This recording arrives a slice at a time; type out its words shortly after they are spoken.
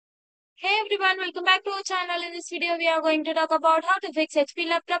Hey everyone, welcome back to our channel. In this video, we are going to talk about how to fix HP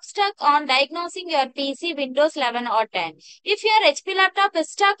laptop stuck on diagnosing your PC Windows 11 or 10. If your HP laptop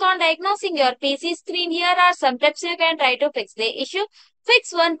is stuck on diagnosing your PC screen, here are some tips you can try to fix the issue.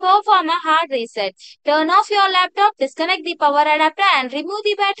 Fix 1. Perform a hard reset. Turn off your laptop, disconnect the power adapter and remove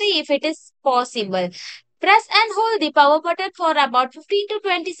the battery if it is possible. Press and hold the power button for about 15 to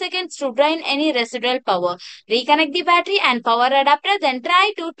 20 seconds to drain any residual power. Reconnect the battery and power adapter, then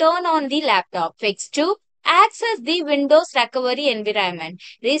try to turn on the laptop. Fix 2. Access the Windows recovery environment.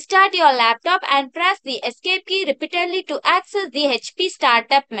 Restart your laptop and press the escape key repeatedly to access the HP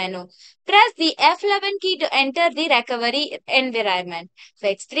startup menu. Press the F11 key to enter the recovery environment.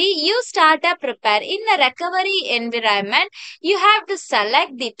 Fix 3. Use startup repair. In the recovery environment, you have to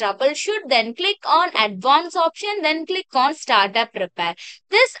select the troubleshoot, then click on advanced option, then click on startup repair.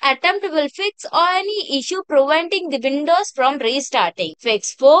 This attempt will fix any issue preventing the Windows from restarting.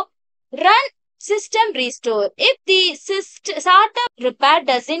 Fix 4. Run system restore. If the startup repair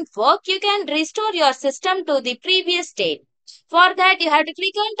doesn't work, you can restore your system to the previous state. For that, you have to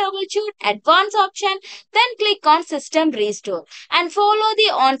click on troubleshoot, advanced option, then click on system restore and follow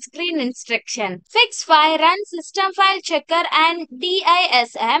the on-screen instruction. Fix 5. Run system file checker and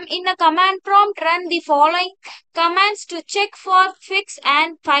DISM. In the command prompt, run the following commands to check for fix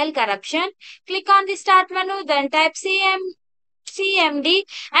and file corruption. Click on the start menu, then type CMD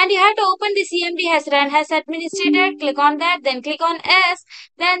and you have to open the CMD has run as administrator. Click on that, then click on S,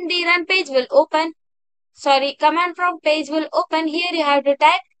 then the run page will open. Command prompt page will open. Here you have to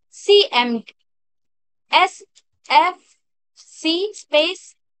type CMD SFC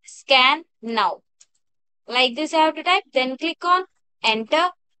space scan now. Like this you have to type, then click on enter.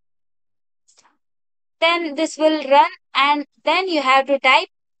 Then this will run and then you have to type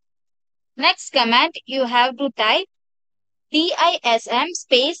next command. You have to type DISM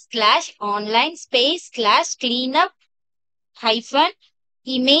space slash online space slash cleanup hyphen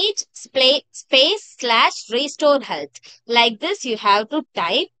image space slash restore health. Like this you have to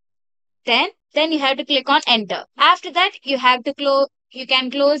type. Then you have to click on enter. After that you have to you can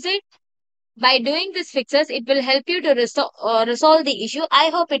close it. By doing these fixes, it will help you to resolve the issue. I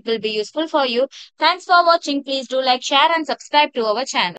hope it will be useful for you. Thanks for watching. Please do like, share and subscribe to our channel.